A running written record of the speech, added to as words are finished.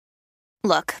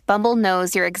Look, Bumble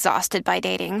knows you're exhausted by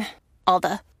dating. All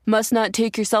the must not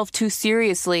take yourself too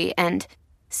seriously and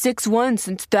 6'1"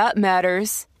 since that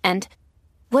matters. And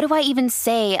what do I even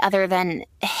say other than,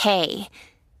 hey?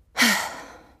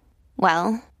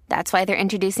 Well, that's why they're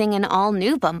introducing an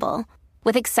all-new Bumble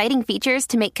with exciting features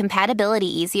to make compatibility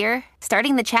easier,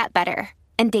 starting the chat better,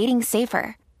 and dating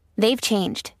safer. They've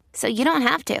changed, so you don't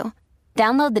have to.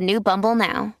 Download the new Bumble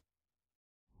now.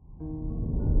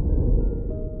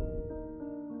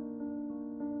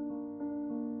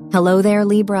 Hello there,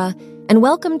 Libra, and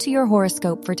welcome to your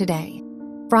horoscope for today,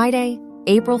 Friday,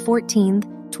 April 14th,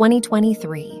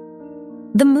 2023.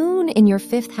 The moon in your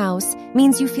 5th house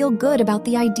means you feel good about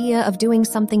the idea of doing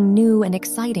something new and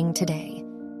exciting today.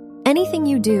 Anything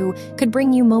you do could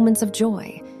bring you moments of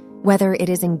joy, whether it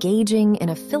is engaging in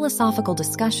a philosophical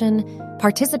discussion,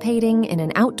 participating in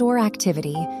an outdoor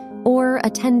activity, or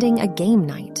attending a game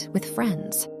night with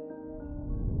friends.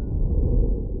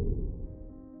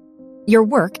 Your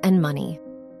work and money.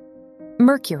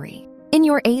 Mercury in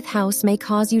your 8th house may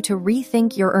cause you to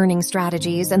rethink your earning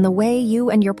strategies and the way you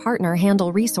and your partner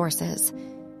handle resources.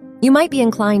 You might be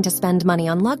inclined to spend money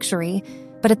on luxury,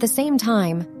 but at the same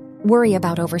time, worry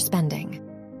about overspending.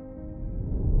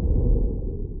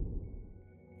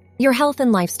 Your health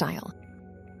and lifestyle.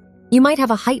 You might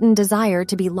have a heightened desire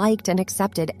to be liked and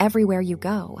accepted everywhere you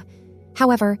go.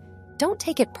 However, don't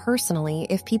take it personally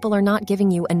if people are not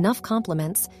giving you enough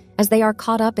compliments, as they are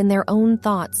caught up in their own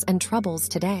thoughts and troubles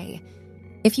today.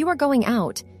 If you are going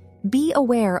out, be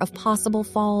aware of possible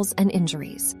falls and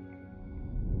injuries.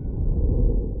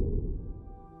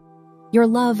 Your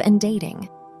love and dating.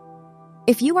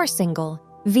 If you are single,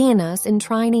 Venus in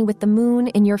trine with the moon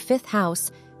in your 5th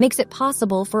house makes it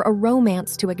possible for a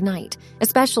romance to ignite,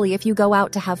 especially if you go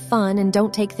out to have fun and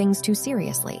don't take things too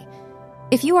seriously.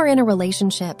 If you are in a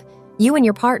relationship, you and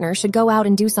your partner should go out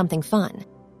and do something fun.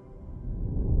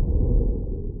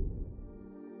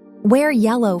 Wear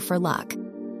yellow for luck.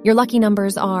 Your lucky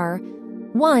numbers are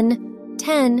 1,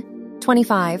 10,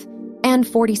 25, and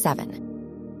 47.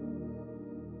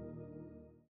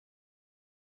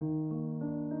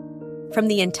 From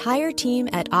the entire team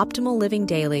at Optimal Living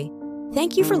Daily,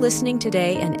 thank you for listening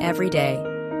today and every day.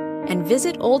 And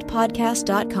visit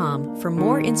oldpodcast.com for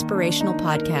more inspirational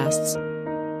podcasts.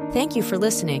 Thank you for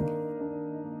listening.